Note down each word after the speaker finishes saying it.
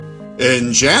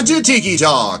Enchanted Tiki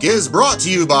Talk is brought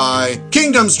to you by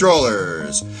Kingdom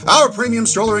Strollers. Our premium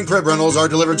stroller and crib rentals are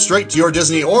delivered straight to your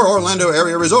Disney or Orlando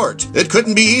area resort. It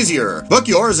couldn't be easier. Book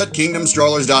yours at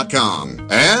kingdomstrollers.com.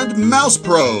 And Mouse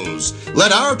Pros.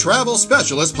 Let our travel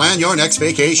specialist plan your next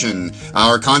vacation.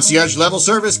 Our concierge level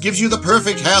service gives you the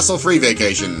perfect hassle-free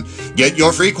vacation. Get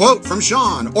your free quote from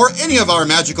Sean or any of our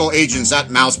magical agents at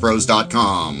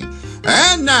mousepros.com.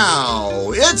 And now,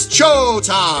 it's Cho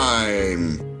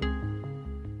time!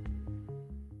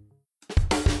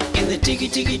 In the tiki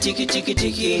tiki tiki tiki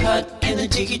tiki hut, in the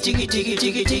tiki tiki tiki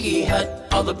tiki tiki hut,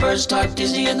 all the birds talk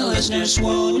Disney and the listeners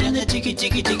swoon. In the tiki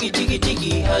tiki tiki tiki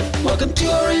tiki hut, welcome to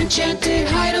our enchanted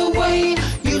hideaway,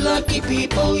 you lucky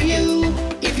people, you.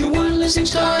 If you weren't listening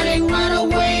starting right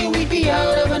away, we'd be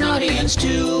out of an audience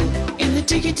too. In the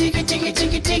tiki tiki tiki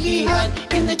tiki tiki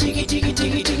hut, in the tiki tiki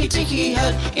tiki tiki tiki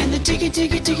hut, in the tiki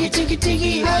tiki tiki tiki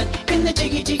tiki hut, in the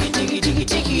tiki tiki tiki tiki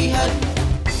tiki hut.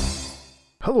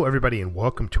 Hello everybody and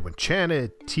welcome to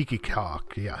Enchanted Tiki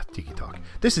Talk. Tiki Talk.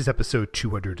 This is episode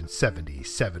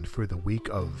 277 for the week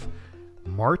of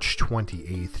March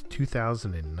 28th,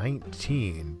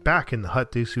 2019. Back in the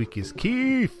hut this week is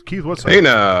Keith. Keith, what's up? Hey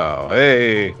now.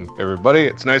 Hey everybody.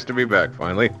 It's nice to be back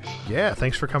finally. Yeah,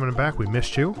 thanks for coming back. We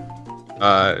missed you.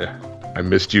 I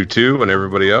missed you too and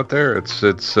everybody out there. It's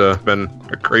been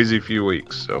a crazy few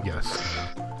weeks. So yes.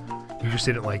 You just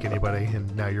didn't like anybody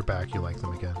and now you're back. You like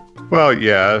them again. Well,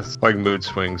 yeah, it's like mood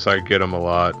swings. I get them a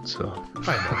lot, so.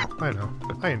 I know.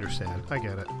 I understand. I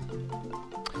get it.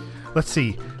 Let's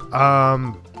see.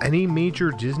 Any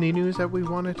major Disney news that we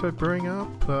wanted to bring up?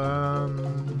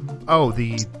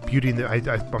 The Beauty and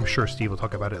the... I'm sure Steve will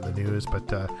talk about it in the news, but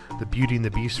the Beauty and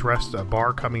the Beast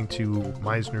bar coming to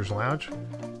Meisner's Lounge?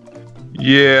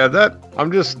 Yeah,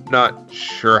 I'm just not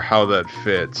sure how that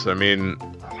fits. I mean,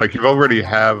 like you already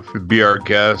have Be Our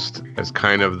Guest as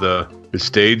kind of the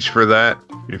stage for that,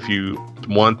 if you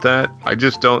want that. I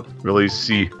just don't really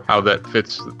see how that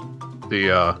fits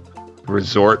the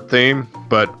resort theme,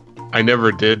 but I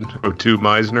never did go to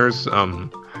Meisner's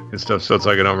and stuff, so it's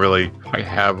like I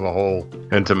have a whole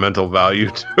sentimental value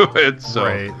to it, so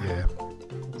right, yeah.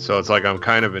 So it's like I'm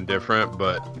kind of indifferent,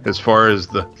 but as far as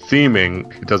the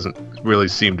theming, it doesn't really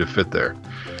seem to fit there.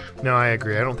 No, I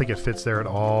agree. I don't think it fits there at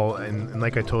all. And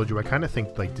like I told you, I kind of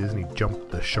think like Disney jumped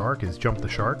the shark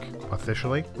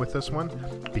officially with this one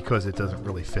because it doesn't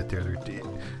really fit there.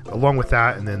 Along with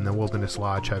that, and then the Wilderness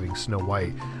Lodge having Snow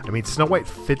White. I mean, Snow White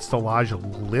fits the lodge a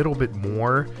little bit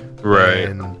more. Right.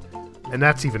 And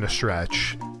that's even a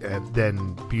stretch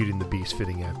than Beauty and the Beast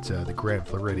fitting at the Grand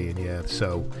Floridian. Yeah,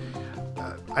 so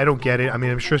I don't get it. I mean,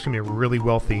 I'm sure it's going to be really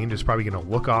well themed. It's probably going to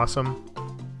look awesome.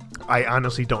 I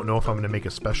honestly don't know if I'm going to make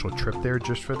a special trip there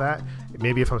just for that.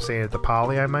 Maybe if I'm staying at the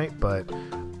Poly, I might. But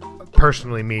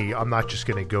personally, I'm not just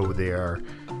going to go there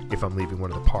if I'm leaving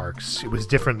one of the parks. It was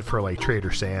different for like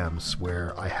Trader Sam's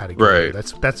where I had to go. Right. There.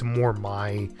 That's more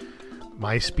my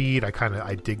speed.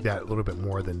 I dig that a little bit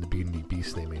more than the Beauty and the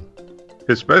Beast theming.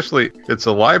 Especially, it's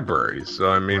a library,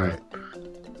 so I mean... Right.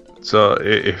 So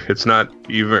it's not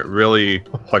even really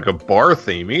like a bar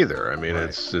theme either. I mean, right.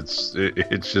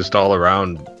 it's just all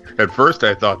around. At first,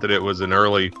 I thought that it was an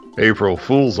early April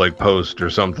Fool's like post or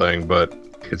something, but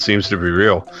it seems to be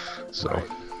real. So, right.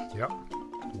 Yep.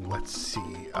 Let's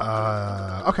see.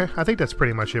 Okay, I think that's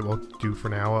pretty much it. We'll do for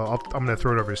now. I'm going to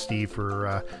throw it over to Steve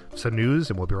for some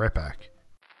news, and we'll be right back.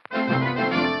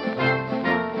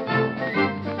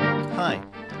 Hi,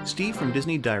 Steve from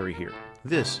Disney Diary here.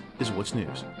 This is What's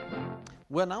News.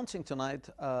 We're announcing tonight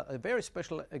a very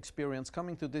special experience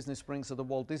coming to Disney Springs at the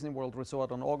Walt Disney World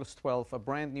Resort on August 12th, a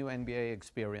brand new NBA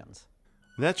experience.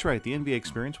 That's right, the NBA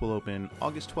experience will open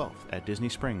August 12th at Disney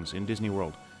Springs in Disney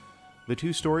World. The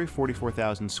two-story,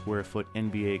 44,000 square foot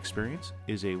NBA experience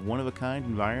is a one-of-a-kind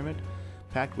environment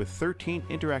packed with 13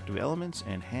 interactive elements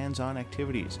and hands-on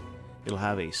activities. It'll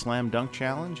have a slam dunk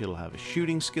challenge, it'll have a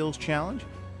shooting skills challenge.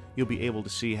 You'll be able to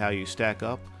see how you stack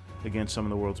up against some of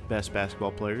the world's best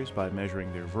basketball players by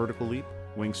measuring their vertical leap,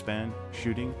 wingspan,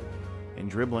 shooting, and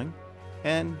dribbling.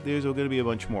 And there's going to be a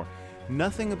bunch more.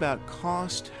 Nothing about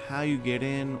cost, how you get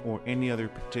in, or any other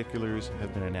particulars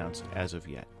have been announced as of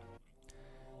yet.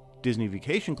 Disney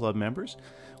Vacation Club members,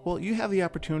 well, you have the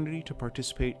opportunity to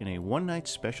participate in a one-night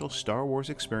special Star Wars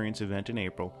experience event in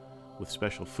April with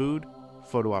special food,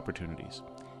 photo opportunities.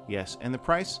 Yes, and the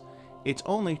price? It's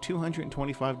only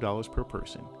 $225 per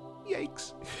person.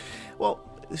 Yikes.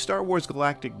 Well, the Star Wars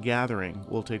Galactic Gathering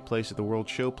will take place at the World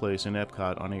Showplace in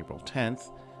Epcot on April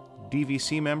 10th.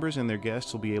 DVC members and their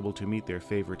guests will be able to meet their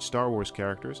favorite Star Wars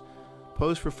characters,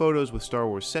 pose for photos with Star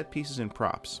Wars set pieces and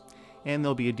props, and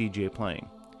there'll be a DJ playing.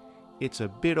 It's a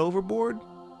bit overboard,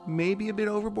 maybe a bit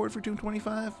overboard for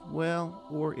 $225? Well,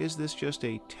 or is this just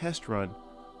a test run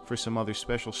for some other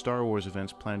special Star Wars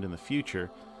events planned in the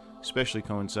future, especially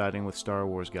coinciding with Star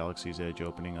Wars Galaxy's Edge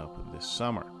opening up this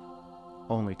summer?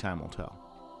 Only time will tell.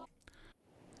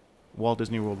 Walt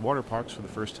Disney World water parks for the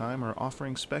first time are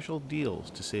offering special deals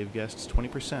to save guests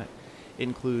 20%. It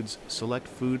includes select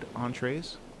food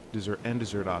entrees, dessert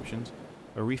options,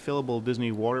 a refillable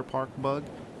Disney water park bug,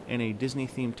 and a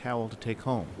Disney-themed towel to take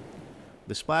home.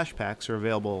 The splash packs are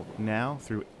available now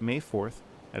through May 4th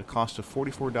at a cost of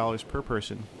 $44 per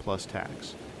person plus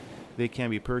tax. They can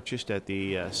be purchased at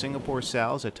the Singapore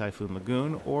Sal's at Typhoon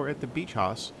Lagoon or at the Beach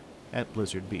House at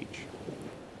Blizzard Beach.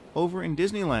 Over in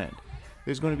Disneyland,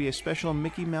 there's going to be a special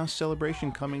Mickey Mouse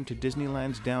celebration coming to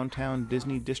Disneyland's downtown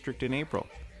Disney District in April.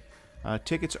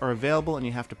 Tickets are available and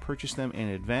you have to purchase them in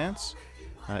advance.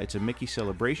 It's a Mickey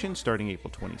celebration starting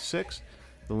April 26th.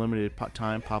 The limited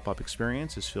time pop-up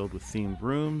experience is filled with themed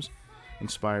rooms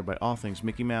inspired by all things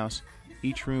Mickey Mouse.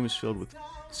 Each room is filled with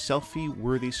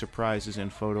selfie-worthy surprises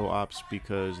and photo ops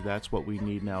because that's what we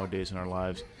need nowadays in our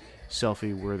lives,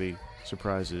 selfie-worthy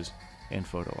surprises and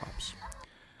photo ops.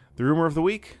 The rumor of the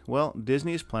week? Well,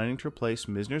 Disney is planning to replace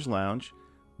Mizner's Lounge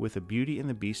with a Beauty and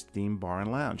the Beast themed bar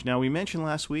and lounge. Now, we mentioned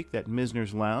last week that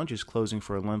Mizner's Lounge is closing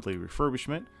for a monthly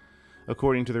refurbishment.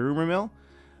 According to the rumor mill,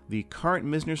 the current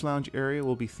Mizner's Lounge area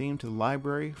will be themed to the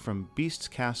library from Beast's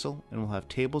Castle and will have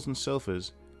tables and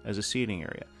sofas as a seating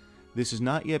area. This has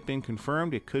not yet been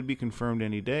confirmed. It could be confirmed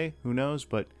any day. Who knows?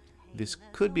 But this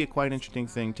could be a quite interesting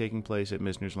thing taking place at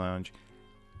Mizner's Lounge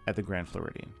at the Grand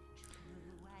Floridian.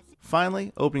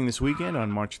 Finally, opening this weekend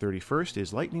on March 31st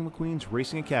is Lightning McQueen's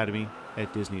Racing Academy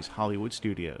at Disney's Hollywood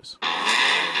Studios. The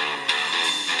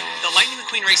Lightning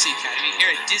McQueen Racing Academy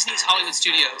here at Disney's Hollywood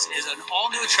Studios is an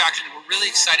all-new attraction that we're really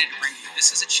excited to bring you.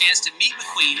 This is a chance to meet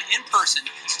McQueen in person,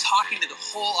 talking to the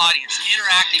whole audience,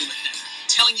 interacting with them,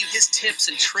 telling you his tips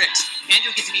and tricks, and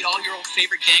you'll get to meet all your old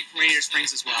favorite gang from Radiator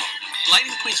Springs as well.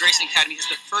 Lightning McQueen's Racing Academy is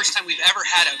the first time we've ever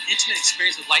had an intimate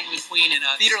experience with Lightning McQueen in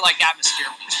a theater-like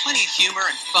atmosphere. There's plenty of humor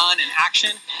and fun and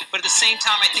action, but at the same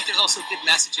time, I think there's also good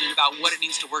messaging about what it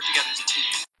means to work together as a team.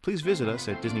 Please visit us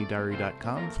at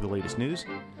DisneyDiary.com for the latest news.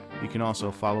 You can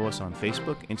also follow us on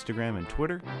Facebook, Instagram, and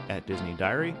Twitter at Disney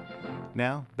Diary.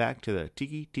 Now, back to the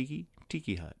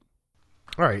Tiki Hut.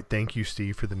 All right, thank you,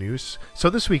 Steve, for the news. So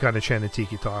this week on Enchanted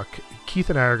Tiki Talk, Keith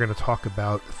and I are going to talk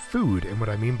about food, and what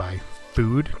I mean by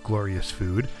food, glorious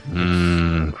food.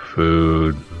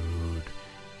 Food.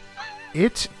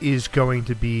 It is going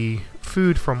to be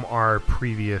food from our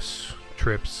previous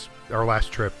trips, our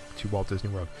last trip to Walt Disney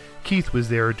World. Keith was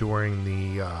there during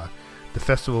the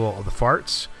Festival of the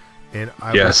Farts, and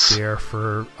I was there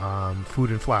for Food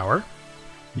and Flower.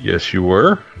 Yes, you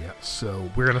were. Yeah, so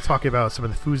we're going to talk about some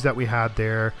of the foods that we had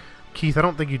there. Keith, I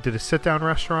don't think you did a sit-down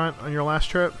restaurant on your last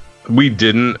trip. We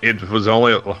didn't. It was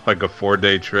only like a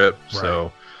 4-day trip,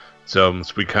 Right. so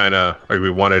we kind of we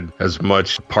wanted as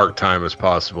much park time as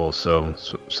possible. So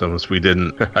we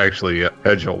didn't actually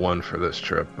schedule one for this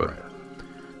trip, but. Right.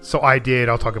 So I did.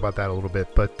 I'll talk about that a little bit,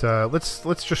 but let's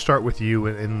just start with you,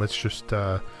 and let's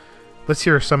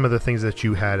hear some of the things that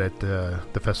you had at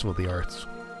the Festival of the Arts.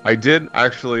 I did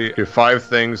actually 5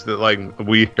 things that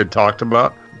we had talked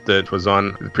about that was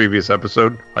on the previous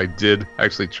episode. I did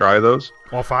actually try those.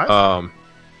 All 5?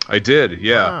 I did,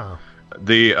 yeah. Wow.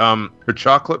 The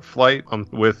chocolate flight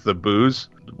with the booze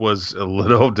was a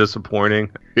little disappointing.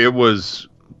 It was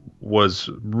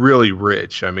really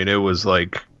rich. I mean, it was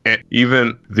like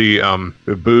even the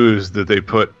booze that they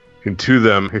put into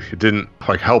them, if it didn't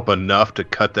help enough to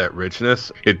cut that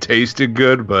richness. It tasted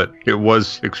good, but it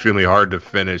was extremely hard to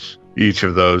finish each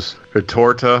of those. The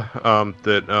torta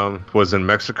that was in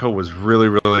Mexico was really,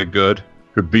 really good.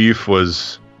 The beef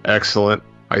was excellent.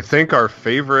 I think our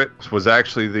favorite was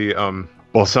actually the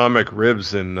balsamic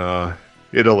ribs in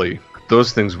Italy.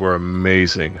 Those things were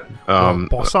amazing.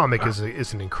 Balsamic is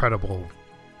an incredible.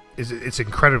 It's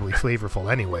incredibly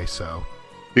flavorful anyway. So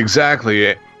exactly.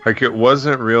 It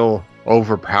wasn't real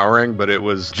overpowering, but it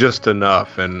was just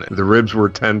enough, and the ribs were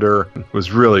tender. It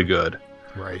was really good.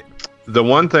 Right. The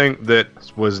one thing that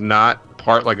was not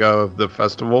part of the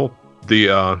festival,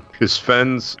 the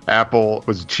Sven's apple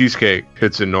was cheesecake.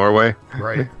 It's in Norway.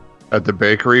 Right. At the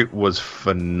bakery was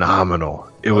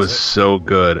phenomenal. It was so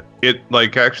good. It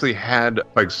actually had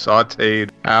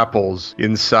sauteed apples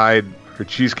inside her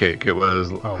cheesecake. It was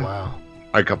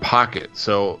a pocket.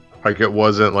 So it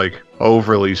wasn't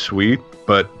overly sweet,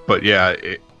 but yeah,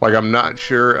 I'm not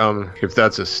sure if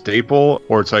that's a staple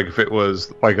or it's if it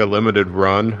was a limited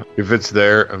run. If it's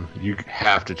there, you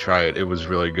have to try it. It was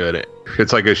really good.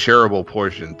 It's a shareable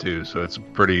portion too, so it's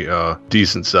pretty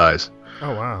decent size.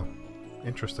 Oh wow,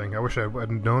 interesting. I wish I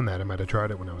hadn't known that. I might have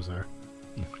tried it when I was there.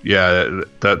 Yeah,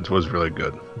 that was really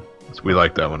good. We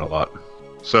like that one a lot.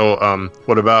 So,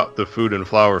 what about the food and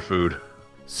flower food?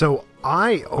 So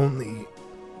I only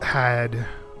had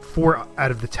 4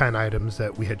 out of the 10 items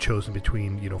that we had chosen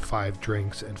between 5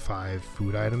 drinks and 5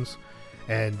 food items,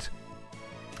 and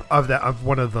of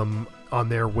one of them on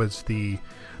there was the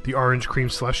orange cream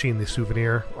slushy in the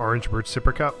souvenir Orange Bird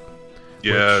Sipper Cup.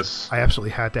 Yes, I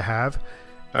absolutely had to have.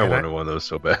 I wanted one of those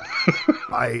so bad.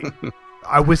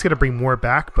 I was going to bring more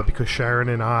back, but because Sharon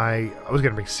and I was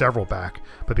going to bring several back,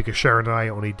 but because Sharon and I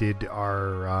only did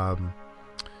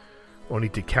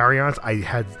carry-ons, I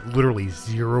had literally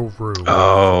 0 room.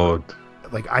 Oh.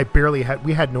 Like,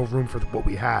 we had no room for what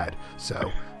we had,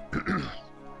 so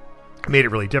it made it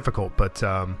really difficult, but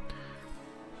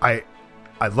I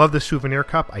love the souvenir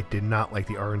cup. I did not like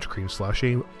the orange cream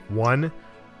slushy. One,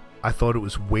 I thought it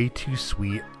was way too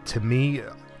sweet. To me,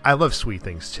 I love sweet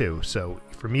things too, so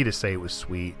for me to say it was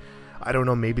sweet, I don't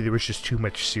know, maybe there was just too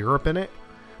much syrup in it,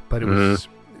 but it was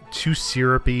too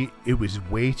syrupy. It was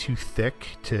way too thick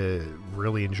to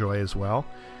really enjoy as well,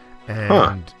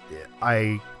 and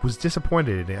I was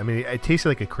disappointed in it. I mean, it tasted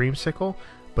like a creamsicle,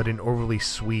 but an overly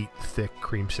sweet, thick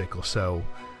creamsicle, so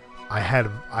I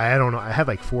had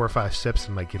like 4 or 5 sips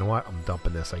and like, you know what, I'm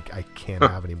dumping this. I can't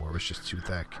have anymore. It was just too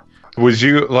thick. Was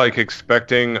you like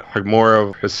expecting like more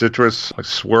of a citrus, like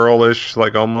swirlish,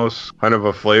 like almost kind of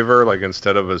a flavor, like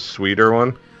instead of a sweeter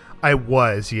one? I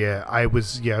was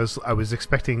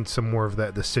expecting some more of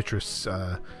the citrus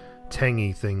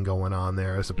tangy thing going on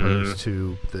there as opposed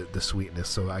to the sweetness.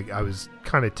 So I was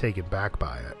kind of taken back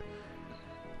by it.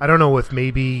 I don't know if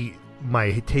maybe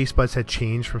my taste buds had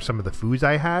changed from some of the foods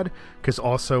I had, because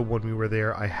also when we were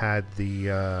there, I had the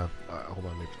hold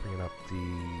on, let me bring it up.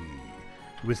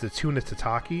 It was the tuna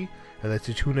tataki, and that's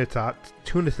the tuna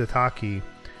tataki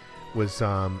was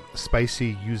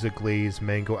spicy yuzu glaze,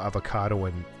 mango, avocado,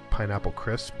 and pineapple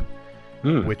crisp,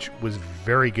 which was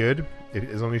very good.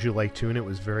 As long as you like tuna, it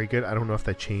was very good. I don't know if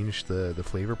that changed the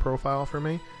flavor profile for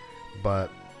me, but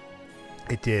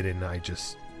it did, and I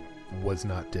just was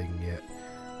not digging it.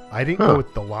 I didn't go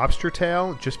with the lobster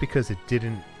tail just because it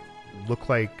didn't look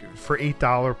like, for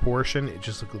 $8 portion, it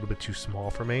just looked a little bit too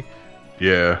small for me.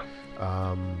 Yeah.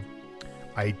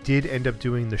 I did end up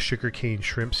doing the sugarcane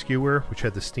shrimp skewer, which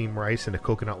had the steamed rice and a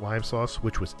coconut lime sauce,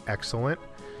 which was excellent.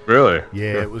 Really?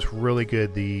 Yeah, it was really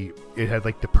good. It had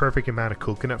like the perfect amount of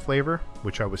coconut flavor,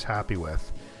 which I was happy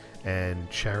with, and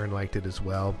Sharon liked it as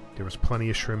well. There was plenty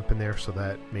of shrimp in there, so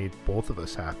that made both of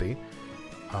us happy.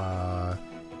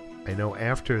 I know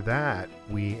after that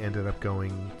we ended up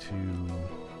going to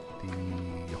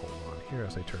hold on here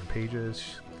as I turn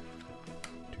pages.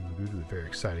 Very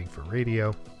exciting for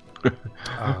radio.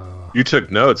 You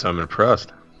took notes. I'm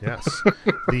impressed. Yes.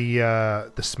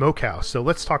 The smokehouse. So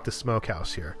let's talk the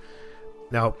smokehouse here.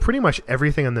 Now, pretty much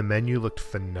everything on the menu looked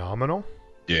phenomenal.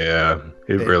 Yeah,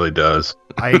 it really does.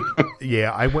 I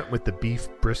went with the beef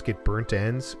brisket burnt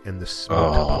ends and the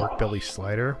smoked pork belly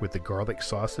slider with the garlic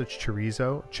sausage,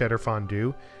 chorizo, cheddar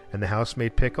fondue, and the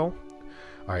house-made pickle.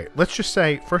 All right, let's just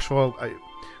say, first of all,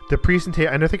 the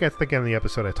presentation. I think in the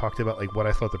episode I talked about like what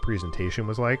I thought the presentation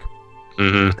was like.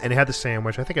 And it had the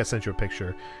sandwich. I think I sent you a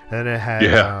picture, and then it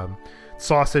had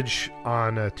sausage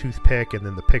on a toothpick, and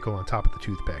then the pickle on top of the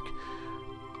toothpick.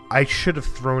 I should have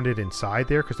thrown it inside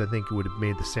there because I think it would have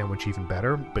made the sandwich even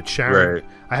better. But Sharon,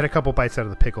 I had a couple bites out of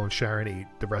the pickle, and Sharon ate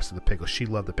the rest of the pickle. She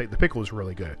loved the pickle. The pickle was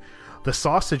really good. The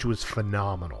sausage was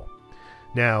phenomenal.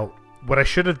 Now, what I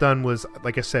should have done was,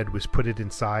 like I said, was put it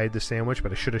inside the sandwich,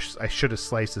 but I should have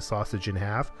sliced the sausage in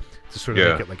half to sort of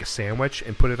make it like a sandwich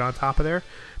and put it on top of there,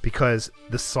 because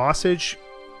the sausage,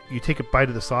 you take a bite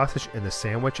of the sausage and the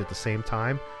sandwich at the same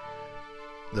time,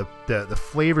 the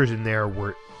flavors in there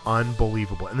were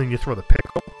unbelievable. And then you throw the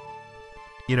pickle,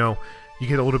 you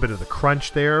get a little bit of the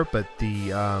crunch there, but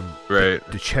the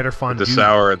cheddar fondue, the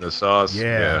sour and the sauce,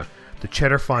 the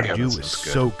cheddar fondue was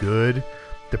so good.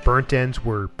 The burnt ends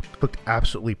looked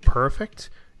absolutely perfect.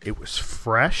 It was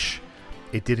fresh.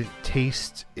 It didn't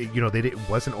taste, it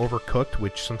wasn't overcooked,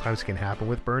 which sometimes can happen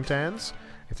with burnt ends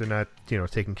if they're not,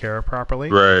 taken care of properly.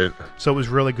 Right. So it was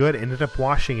really good. Ended up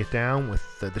washing it down with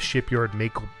the Shipyard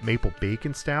maple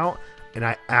bacon stout, and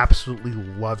I absolutely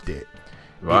loved it.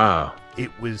 Wow.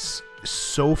 It was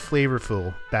so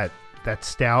flavorful, that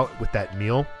stout with that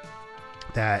meal,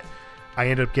 that I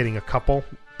ended up getting a couple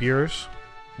beers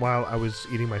while I was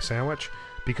eating my sandwich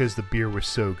because the beer was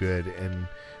so good, and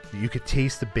you could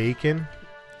taste the bacon,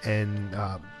 and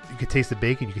you could taste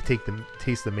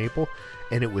the maple,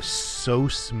 and it was so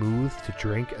smooth to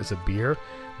drink as a beer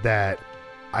that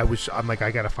I'm like,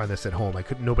 I gotta find this at home.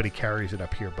 Nobody carries it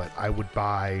up here, but I would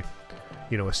buy,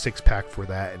 a 6-pack for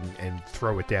that and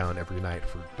throw it down every night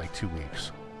for like 2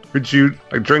 weeks. Would you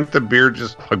drink the beer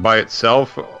just like by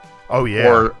itself? Oh yeah.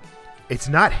 Or it's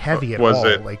not heavy at was all.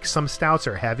 it- Like some stouts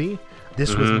are heavy.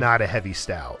 This was not a heavy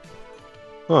stout.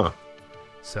 Huh.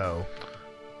 So,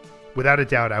 without a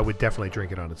doubt, I would definitely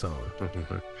drink it on its own.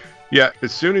 Yeah,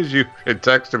 as soon as you had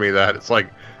texted me that, it's like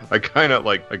I kind of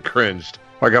like I cringed.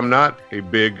 Like I'm not a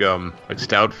big like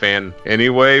stout fan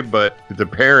anyway, but the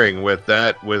pairing with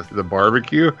that with the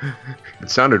barbecue, it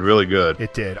sounded really good.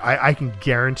 It did. I can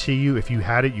guarantee you, if you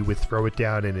had it, you would throw it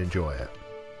down and enjoy it.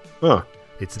 Huh.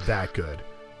 It's that good.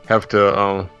 Have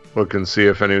to look and see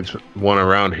if anyone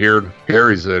around here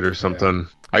carries it or something.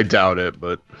 I doubt it,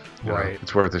 but you know, Right.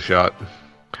 it's worth a shot.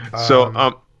 So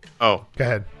Go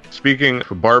ahead. speaking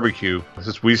of barbecue,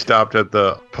 since we stopped at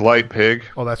the Polite Pig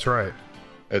Oh, that's right.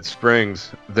 at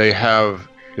Springs, they have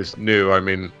it's new. I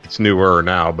mean, it's newer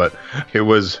now, but it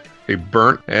was a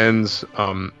burnt ends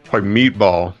like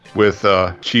meatball with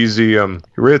cheesy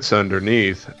grits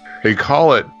underneath. They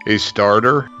call it a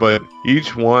starter, but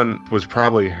each one was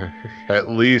probably at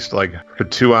least like a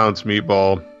 2-ounce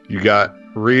meatball. You got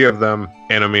 3 of them,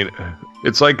 and I mean,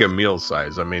 it's like a meal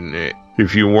size. I mean,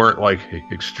 if you weren't like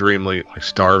extremely like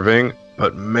starving,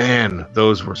 but man,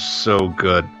 those were so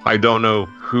good. I don't know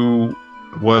who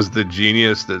was the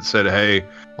genius that said, "Hey,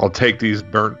 I'll take these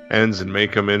burnt ends and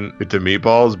make them into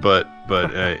meatballs," but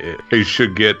they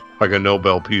should get like a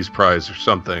Nobel Peace Prize or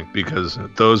something because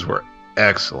those were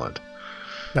excellent.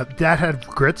 Now, that had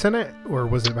grits in it, or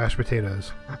was it mashed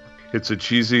potatoes? It's a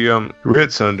cheesy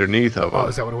grits underneath of Oh, them.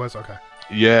 is that what it was? Okay.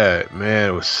 Yeah, man,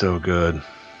 it was so good.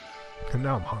 And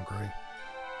now I'm hungry.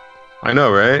 I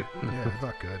know, right? Yeah, it's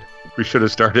not good. We should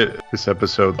have started this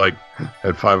episode like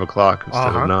at 5 o'clock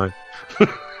instead of 9.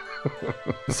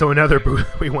 So another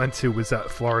booth we went to was at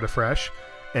Florida Fresh,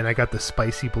 and I got the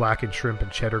spicy blackened shrimp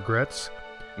and cheddar grits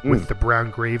with the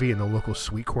brown gravy and the local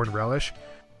sweet corn relish.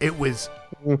 It was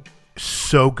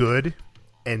so good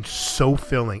and so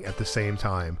filling at the same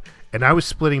time. And I was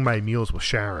splitting my meals with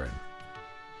Sharon.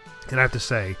 And I have to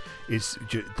say,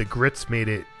 the grits made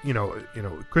it,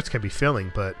 grits can be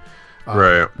filling, but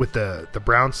Right. with the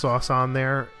brown sauce on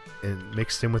there and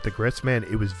mixed in with the grits, man,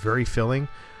 it was very filling,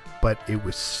 but it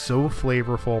was so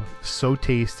flavorful, so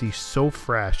tasty, so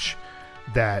fresh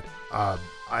that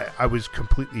I was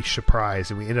completely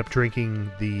surprised. And we ended up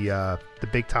drinking the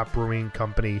Big Top Brewing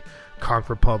Company Conch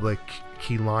Republic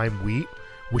Key Lime Wheat,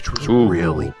 which was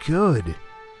really good.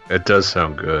 It does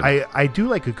sound good. I do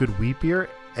like a good wheat beer,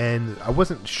 and I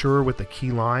wasn't sure with the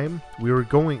Key Lime. We're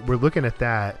looking at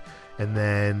that, and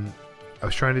then I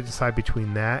was trying to decide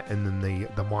between that and then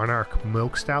the Monarch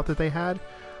Milk Stout that they had.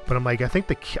 But I'm like, I think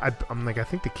the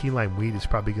Key Lime Wheat is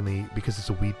probably gonna, because it's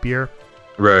a wheat beer.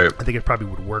 Right. I think it probably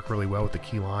would work really well with the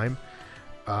Key Lime.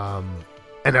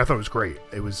 And I thought it was great.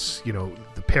 It was,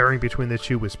 the pairing between the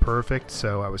two was perfect,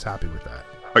 so I was happy with that.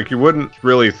 Like you wouldn't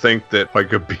really think that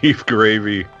like a beef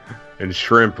gravy and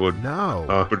shrimp would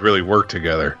really work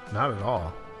together. Not at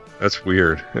all. That's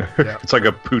weird. Yeah. It's like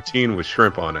a poutine with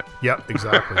shrimp on it. Yep,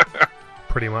 exactly.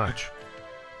 Pretty much.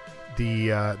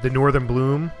 The Northern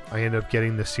Bloom, I ended up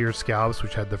getting the seared scallops,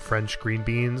 which had the French green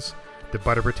beans, the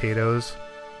butter potatoes,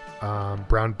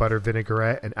 brown butter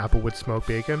vinaigrette, and applewood smoked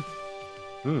bacon.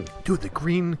 Dude, the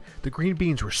green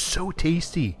beans were so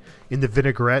tasty in the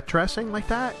vinaigrette dressing like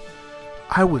that.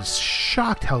 I was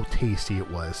shocked how tasty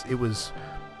it was.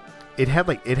 It had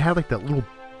like that little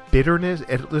bitterness.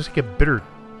 It was like a bitter,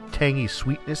 tangy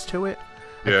sweetness to it.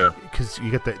 Yeah. Because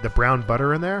you get the brown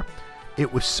butter in there.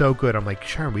 It was so good. I'm like,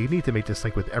 Sharon, we need to make this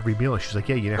like with every meal. And she's like,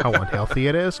 yeah, you know how unhealthy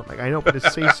it is? I'm like, I know, but it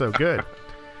tastes so good.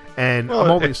 And Well,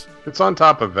 I'm always... It's on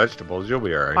top of vegetables. You'll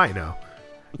be all right. I know.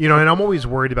 And I'm always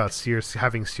worried about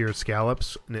having seared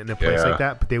scallops in a place like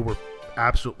that, but they were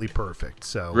absolutely perfect.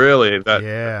 So Really?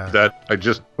 Yeah. That I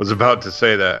just was about to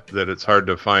say that it's hard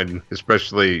to find,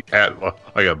 especially at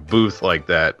like a booth like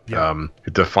that. Yeah.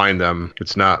 To find them,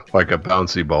 it's not like a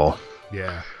bouncy ball.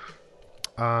 Yeah.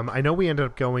 I know we ended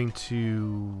up going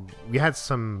to... We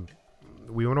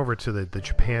went over to the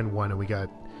Japan one, and we got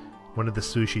one of the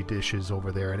sushi dishes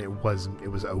over there, and it was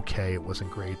okay. It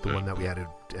wasn't great. The one that we had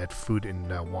at Food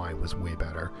and Wine was way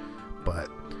better. But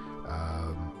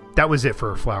that was it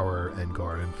for Flower and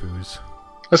Garden Foods.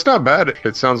 That's not bad.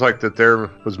 It sounds like that there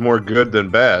was more good than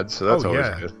bad, so that's always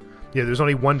good. Yeah, there's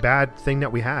only one bad thing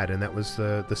that we had, and that was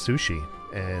the sushi,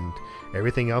 and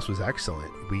everything else was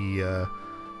excellent.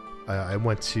 I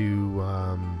went to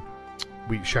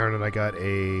Sharon and I got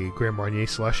a Grand Marnier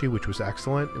slushy, which was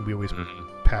excellent, and we always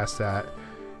pass that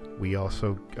We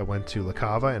also went to La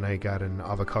Cava, and I got an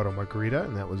avocado margarita,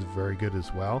 and that was very good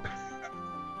as well.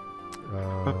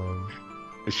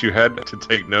 If you had to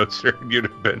take notes, or you'd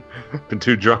have been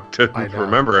too drunk to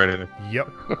remember anything. Yep.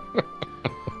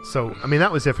 So, I mean,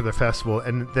 that was it for the festival.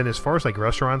 And then as far as like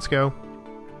restaurants go,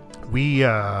 we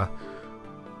ended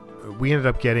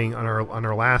up getting on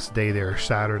our last day there,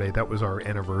 Saturday. That was our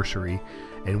anniversary,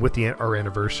 and with our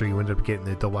anniversary, we ended up getting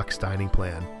the deluxe dining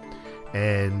plan,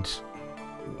 and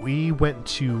we went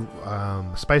to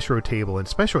Spice Road Table. And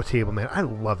Spice Road Table, man, I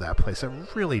love that place. I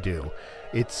really do.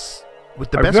 It's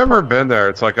with the I've never been there.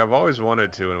 It's like I've always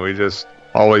wanted to, and we just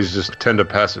always just tend to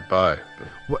pass it by.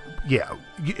 Well, yeah,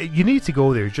 you need to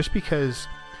go there just because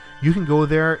you can go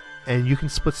there and you can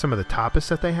split some of the tapas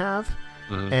that they have,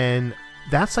 and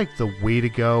that's like the way to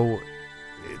go.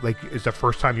 Like, it's the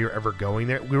first time you're ever going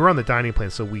there. We were on the dining plan,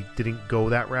 so we didn't go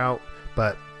that route,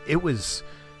 but it was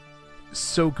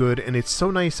so good, and it's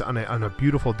so nice on a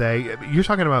beautiful day. You're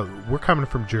talking about, we're coming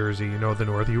from Jersey, the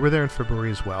north. You were there in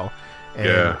February as well,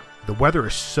 and the weather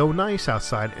is so nice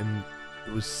outside, and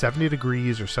it was 70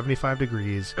 degrees or 75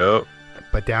 degrees. Yep.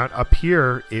 But down up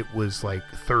here, it was like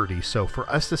 30. So for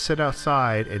us to sit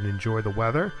outside and enjoy the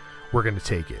weather, we're going to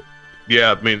take it.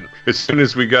 Yeah, I mean, as soon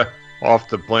as we got off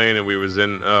the plane and we was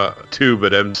in tube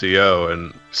at MCO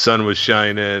and sun was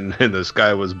shining and the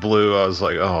sky was blue, I was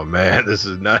like, oh man, this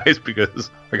is nice,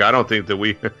 because like I don't think that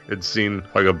we had seen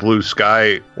like a blue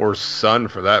sky or sun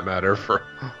for that matter for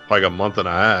like a month and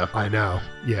a half. I know.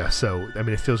 Yeah, so I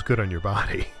mean, it feels good on your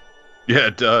body. Yeah,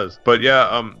 it does. But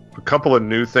yeah, a couple of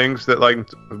new things that like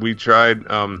we tried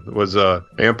was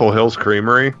Ample Hills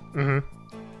Creamery.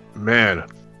 Mm-hmm. Man,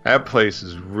 that place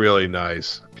is really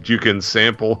nice. You can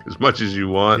sample as much as you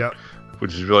want,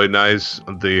 which is really nice.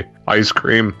 The ice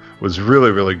cream was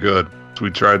really, really good. So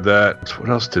we tried that. So what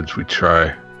else did we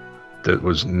try that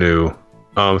was new?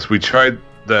 So we tried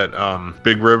that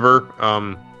Big River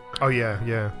oh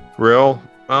yeah grill.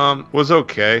 Was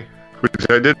okay. Which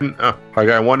I didn't like.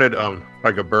 I wanted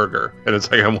like a burger, and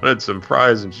it's like I wanted some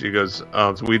fries, and she goes,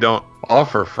 so we don't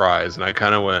offer fries, and I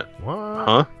kind of went, what?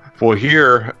 Huh? Well,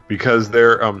 here, because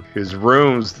they're his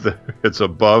rooms, it's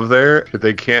above there,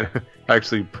 they can't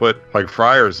actually put like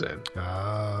fryers in.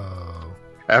 Oh.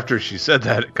 After she said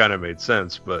that, it kind of made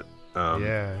sense, but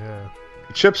yeah.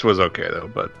 Chips was okay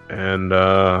though, and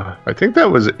I think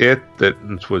that was it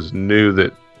that was new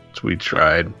that we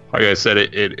tried. Like I said,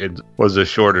 it was a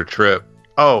shorter trip.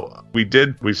 Oh, we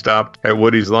stopped at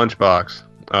Woody's Lunchbox.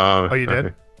 Oh, you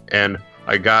did? And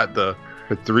I got the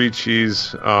 3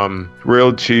 cheese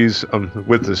grilled cheese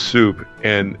with the soup,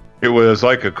 and it was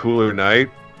like a cooler night.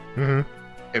 Mm-hmm.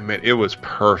 And man, it was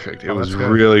perfect. It was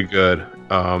really good.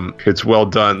 It's well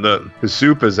done. The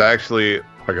soup is actually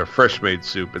like a fresh made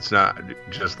soup. It's not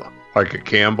just like a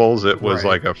Campbell's. It was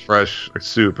like a fresh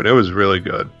soup, and it was really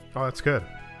good. Oh, that's good.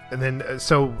 And then,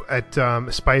 so at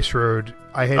Spice Road,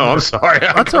 I had. I'm sorry.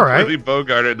 That's all right. Really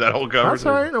bogarted that whole conversation. That's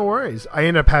all right. No worries. I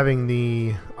ended up having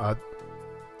the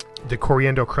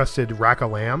coriander crusted rack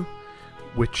of lamb,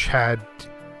 which had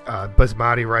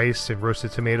basmati rice and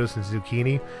roasted tomatoes and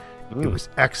zucchini. It was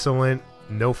excellent.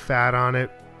 No fat on it.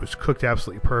 It was cooked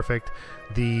absolutely perfect.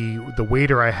 The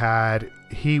waiter I had,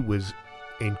 he was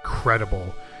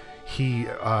incredible. He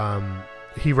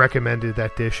recommended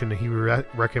that dish, and he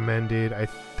recommended, I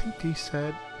think he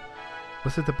said,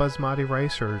 was it the basmati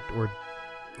rice or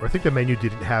I think the menu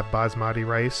didn't have basmati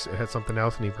rice. It had something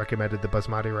else, and he recommended the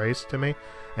basmati rice to me,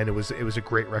 and it was a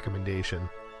great recommendation.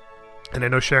 And I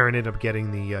know Sharon ended up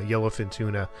getting the yellowfin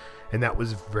tuna, and that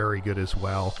was very good as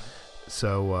well.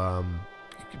 So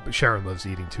Sharon loves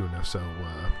eating tuna, so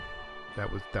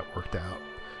that worked out.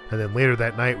 And then later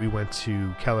that night, we went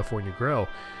to California Grill,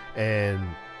 and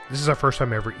this is our first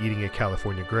time ever eating at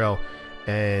California Grill,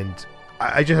 and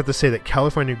I just have to say that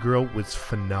California Grill was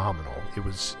phenomenal. It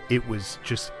was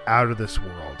just out of this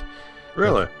world.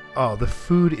 Really? The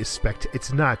food is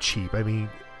it's not cheap. I mean,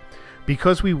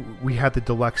 because we had the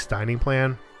deluxe dining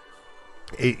plan,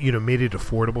 it made it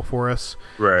affordable for us.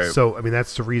 Right. So I mean,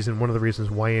 that's one of the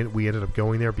reasons why we ended up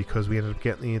going there, because we ended up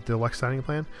getting the deluxe dining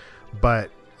plan.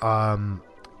 But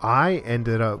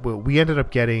we ended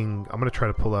up getting. I'm gonna try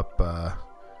to pull up the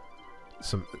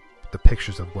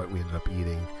pictures of what we ended up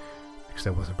eating, because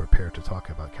I wasn't prepared to talk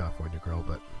about California Grill,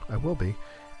 but I will be.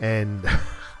 And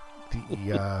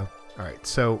all right,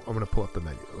 so I'm gonna pull up the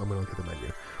menu. I'm gonna look at the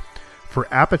menu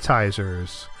for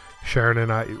appetizers. Sharon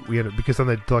and I, because on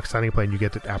the deluxe dining plan you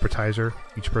get the appetizer.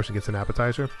 Each person gets an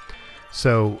appetizer.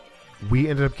 So we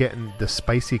ended up getting the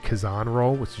spicy Kazan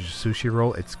roll, which is a sushi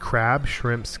roll. It's crab,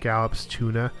 shrimp, scallops,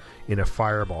 tuna in a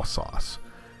fireball sauce.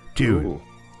 Dude. Ooh.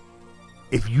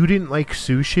 if you didn't like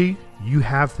sushi, you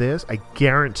have this. I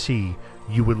guarantee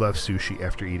you would love sushi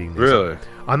after eating this. Really?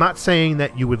 I'm not saying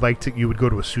that you would go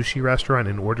to a sushi restaurant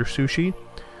and order sushi,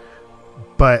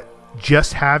 but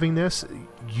just having this,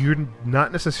 you're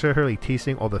not necessarily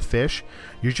tasting all the fish.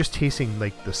 You're just tasting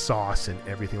like the sauce and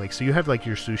everything. Like, so you have like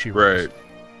your sushi rolls. Right.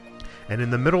 And in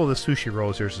the middle of the sushi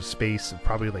rolls, there's a space of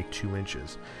probably like 2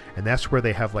 inches, and that's where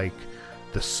they have like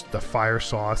the fire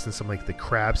sauce and some like the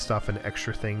crab stuff and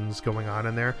extra things going on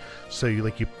in there. So you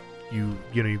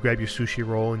grab your sushi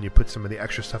roll and you put some of the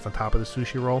extra stuff on top of the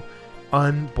sushi roll.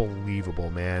 Unbelievable,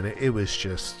 man! It was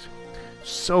just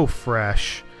so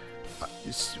fresh,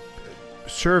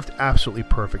 served absolutely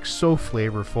perfect, so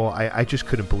flavorful. I just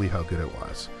couldn't believe how good it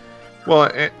was.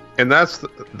 Well, and that's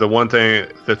the one thing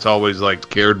that's always like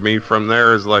scared me from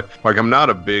there is like I'm not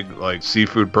a big like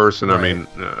seafood person. Right. I mean,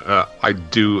 I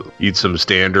do eat some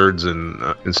standards and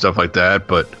stuff like that,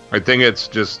 but I think it's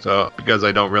just because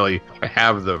I don't really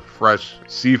have the fresh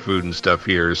seafood and stuff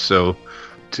here. So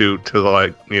to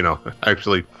like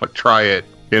actually try it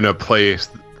in a place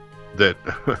that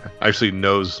actually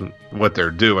knows what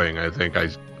they're doing, I think I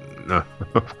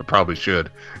probably should.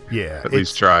 Yeah, at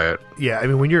least try it. Yeah, I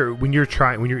mean when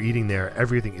you're eating there,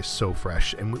 everything is so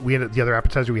fresh. And we had the other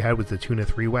appetizer we had was the tuna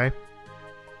 3-way.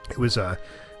 It was a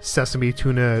sesame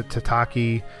tuna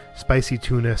tataki, spicy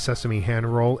tuna sesame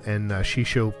hand roll, and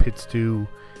shisho pit stew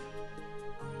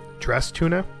dressed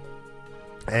tuna.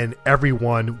 And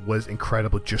everyone was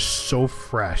incredible, just so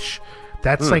fresh.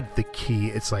 That's like the key.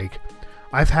 It's like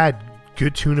I've had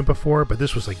good tuna before, but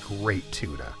this was like great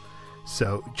tuna.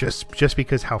 So just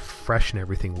because how fresh and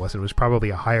everything was, it was probably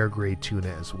a higher grade tuna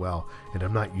as well, and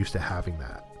I'm not used to having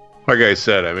that. Like I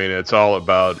said, I mean, it's all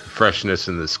about freshness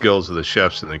and the skills of the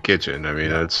chefs in the kitchen. I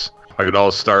mean, it's like it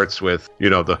all starts with,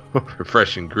 the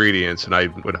fresh ingredients, and I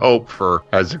would hope for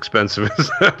as expensive as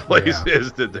that place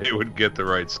is that they would get the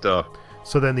right stuff.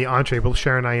 So then the entree, well,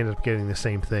 Sharon and I ended up getting the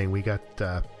same thing. We got...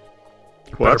 well,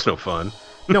 that's no fun.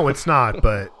 No, it's not,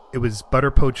 but it was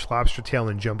butter poached lobster tail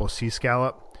and jumbo sea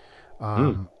scallop.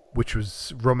 Which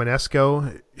was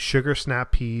Romanesco, sugar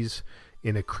snap peas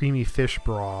in a creamy fish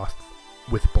broth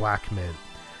with black mint.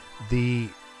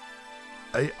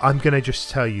 I'm gonna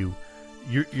just tell you,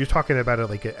 you're talking about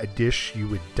it like a dish you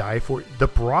would die for. The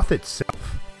broth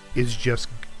itself is just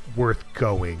worth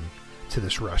going to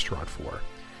this restaurant for.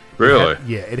 Really?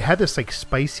 It had this like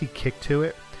spicy kick to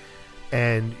it,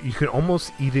 and you could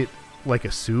almost eat it like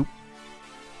a soup.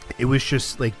 It was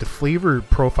just like the flavor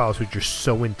profiles were just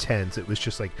so intense. It was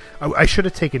just like I should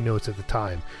have taken notes at the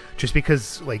time, just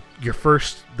because like the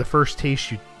first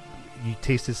taste you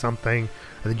tasted something,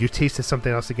 and then you tasted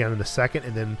something else again in the second,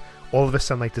 and then all of a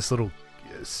sudden like this little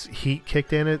heat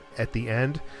kicked in it at the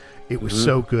end. It was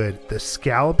so good. The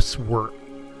scallops were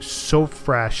so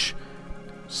fresh,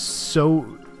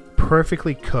 so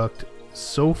perfectly cooked,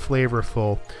 so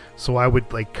flavorful. So I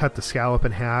would like cut the scallop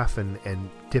in half and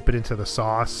dip it into the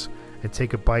sauce and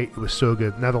take a bite. It was so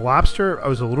good. Now the lobster I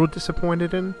was a little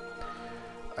disappointed in,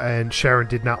 and Sharon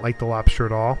did not like the lobster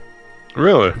at all.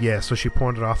 Really? Yeah, so she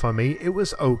pawned it off on me. It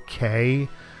was okay.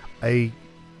 I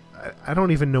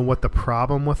don't even know what the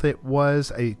problem with it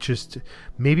was.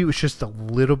 Maybe it was just a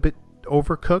little bit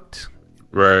overcooked.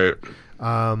 Right.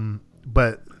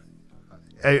 But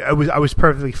I was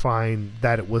perfectly fine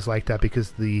that it was like that,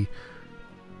 because the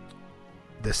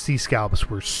sea scallops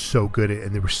were so good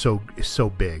and they were so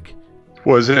big.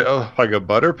 Was it like a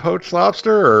butter poached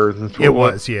lobster, or it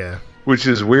was? Yeah. Which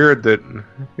is weird that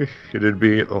it'd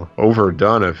be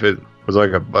overdone if it was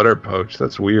like a butter poach.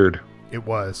 That's weird. It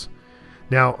was.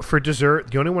 Now for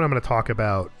dessert, the only one I'm going to talk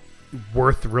about,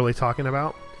 worth really talking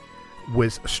about,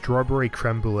 was strawberry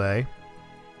creme brulee.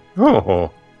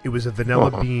 Oh. It was a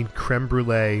vanilla bean creme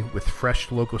brulee with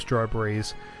fresh local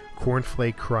strawberries,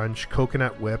 cornflake crunch,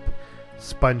 coconut whip,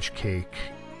 sponge cake.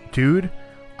 Dude,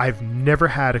 I've never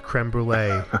had a creme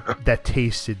brulee that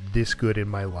tasted this good in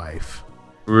my life.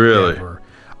 Really? Never.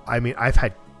 I mean, I've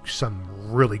had some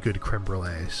really good creme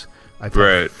brulees. I've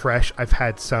had fresh. I've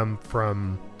had some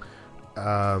from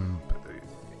I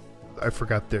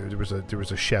forgot there was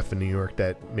a chef in New York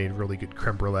that made really good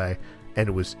creme brulee, and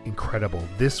it was incredible.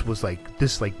 This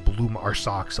blew our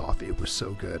socks off. It was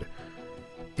so good.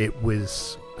 It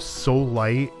was so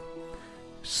light,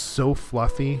 so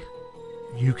fluffy.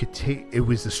 You could take. It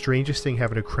was the strangest thing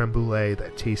having a creme brulee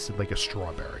that tasted like a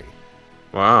strawberry.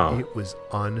 Wow. It was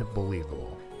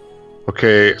unbelievable.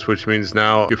 Okay, which means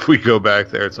now if we go back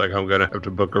there, it's like I'm gonna have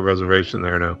to book a reservation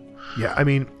there now. Yeah, I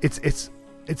mean, it's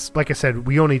like I said,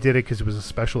 we only did it because it was a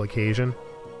special occasion.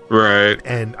 Right.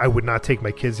 And I would not take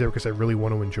my kids there because I really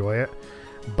want to enjoy it.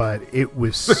 But it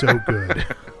was so good.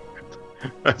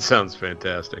 That sounds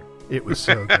fantastic. It was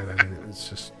so good. I mean, it's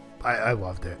just I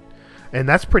loved it, and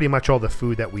that's pretty much all the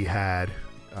food that we had.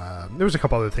 There was a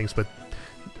couple other things, but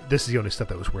this is the only stuff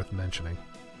that was worth mentioning.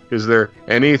 Is there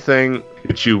anything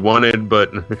that you wanted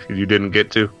but you didn't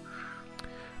get to?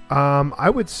 I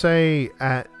would say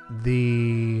at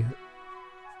the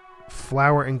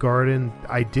Flower and Garden,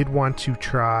 I did want to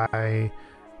try.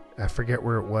 I forget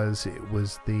where it was. It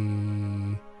was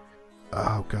the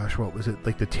oh gosh, what was it?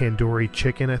 Like the tandoori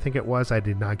chicken, I think it was. I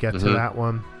did not get to that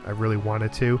one. I really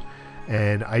wanted to,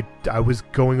 and I was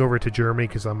going over to Germany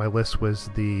because on my list was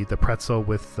the pretzel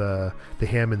with the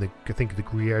ham and I think the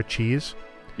Gruyere cheese.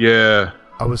 Yeah.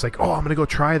 I was like, oh, I'm gonna go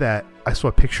try that. I saw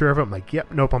a picture of it. I'm like, yep,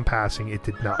 nope, I'm passing. It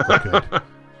did not look good.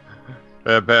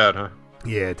 That bad, huh?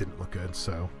 Yeah, it didn't look good.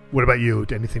 So, what about you?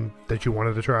 Anything that you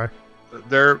wanted to try?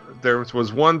 There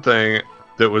was one thing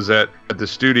that was at the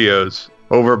studios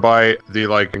over by the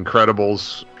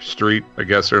Incredibles street, I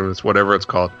guess, or it's whatever it's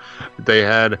called. They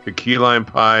had a key lime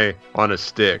pie on a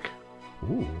stick.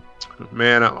 Ooh.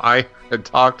 Man, I had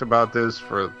talked about this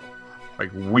for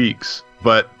weeks,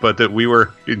 but that we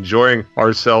were enjoying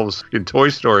ourselves in Toy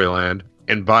Story Land,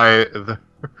 and by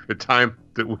the time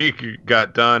that we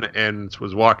got done and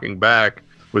was walking back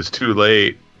was too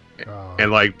late,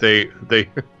 and they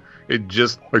it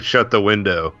just shut the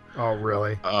window. Oh,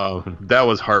 really? That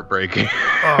was heartbreaking.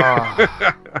 Oh.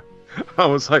 I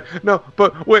was like, no,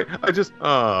 but wait,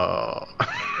 Oh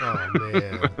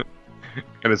man.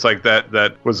 And it's like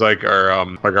that was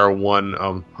our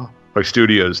one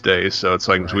studios day, so it's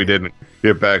like we didn't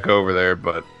get back over there,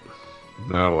 but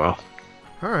oh well.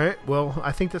 All right. Well,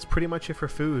 I think that's pretty much it for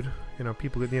food.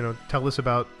 People could, tell us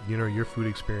about, your food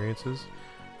experiences.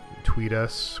 Tweet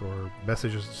us or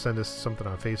message us, send us something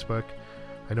on Facebook.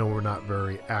 I know we're not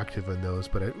very active in those,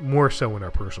 but more so in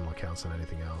our personal accounts than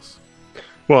anything else.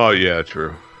 Well, yeah,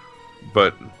 true.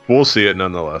 But we'll see it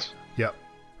nonetheless. Yep.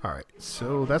 All right.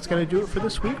 So that's going to do it for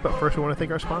this week. But first, we want to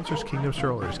thank our sponsors, Kingdom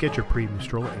Strollers. Get your premium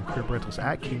stroller and crib rentals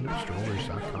at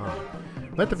kingdomstrollers.com.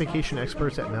 Let the vacation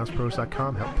experts at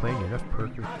mousepros.com help plan your next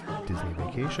perfect Disney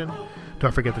vacation.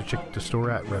 Don't forget to check the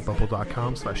store at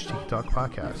redbubble.com/TikiTalk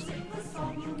Podcast.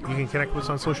 You can connect with us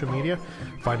on social media.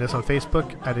 Find us on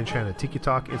Facebook at Enchanted Tiki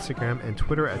Talk, Instagram, and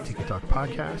Twitter at Tiki Talk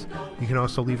Podcast. You can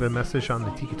also leave a message on the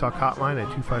Tiki Talk hotline at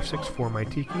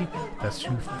 256-4MY-TIKI. That's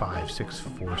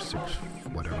 25646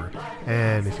 whatever.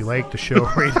 And if you like the show,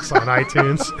 rate us on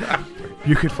iTunes.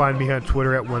 You can find me on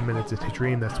Twitter at 1 Minute Disney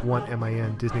Dream. That's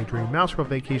 1MIN Disney Dream,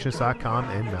 MouseProVacations.com,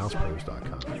 and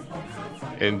MousePros.com.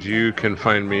 And you can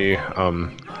find me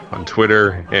on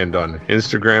Twitter and on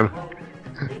Instagram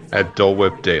at Dole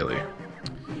Whip Daily.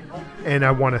 And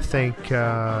I want to thank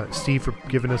Steve for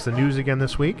giving us the news again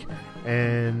this week.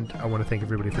 And I want to thank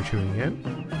everybody for tuning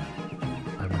in.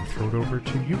 I'm going to throw it over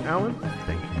to you, Alan.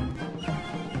 Thank you.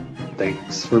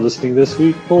 Thanks for listening this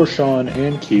week. For Sean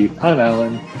and Keith, I'm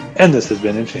Alan. And this has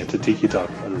been Enchanted Tiki Talk.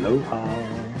 Aloha.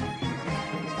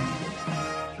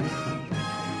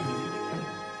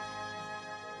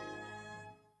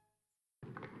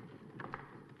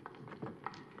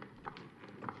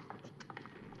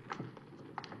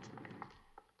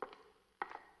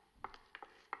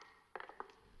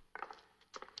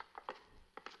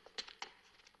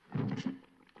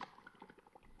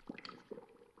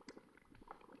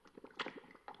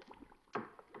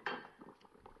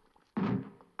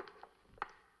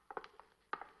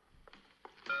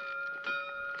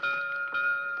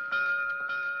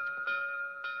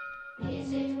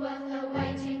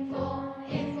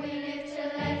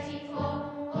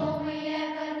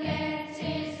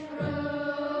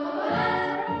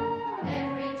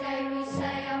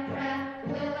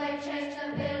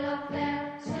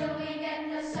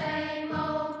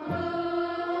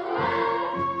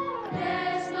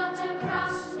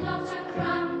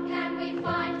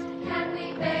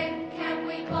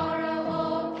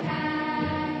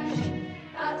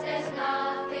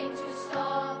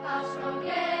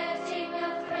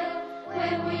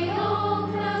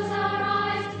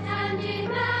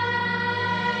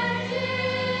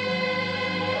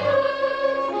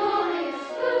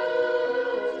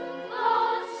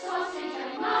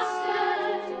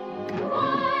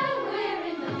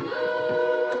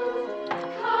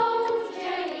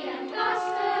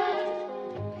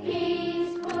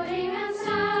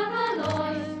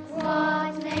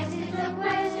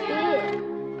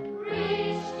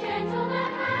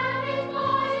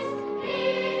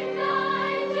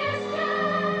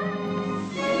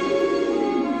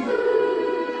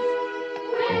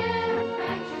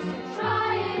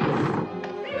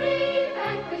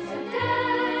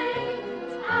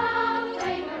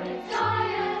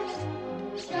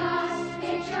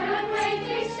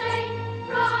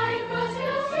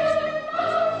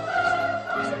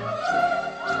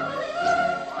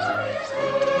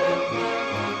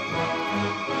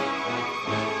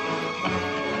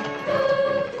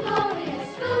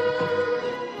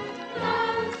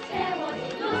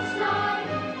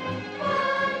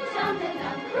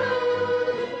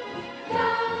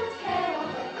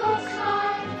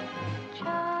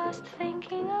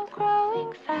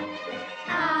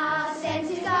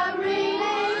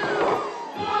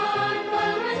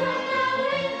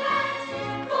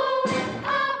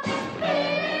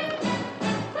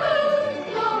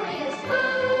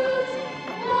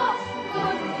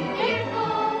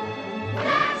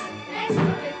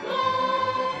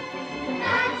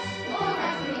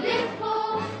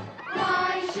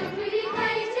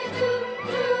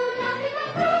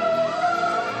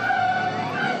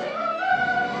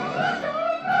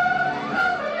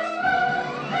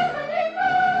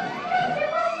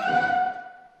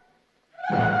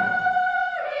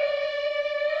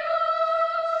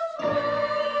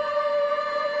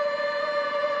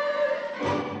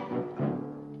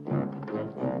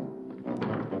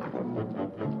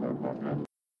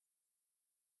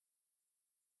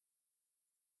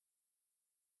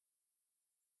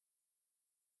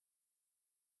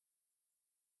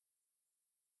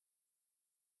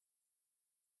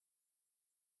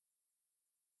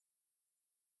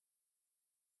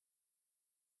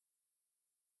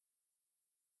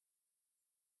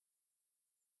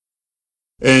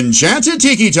 Enchanted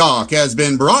Tiki Talk has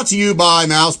been brought to you by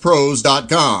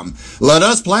MousePros.com. Let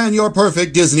us plan your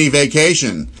perfect Disney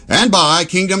vacation. And by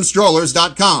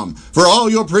KingdomStrollers.com for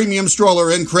all your premium stroller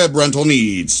and crib rental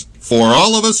needs. For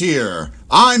all of us here,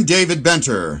 I'm David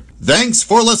Benter. Thanks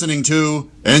for listening to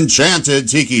Enchanted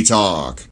Tiki Talk.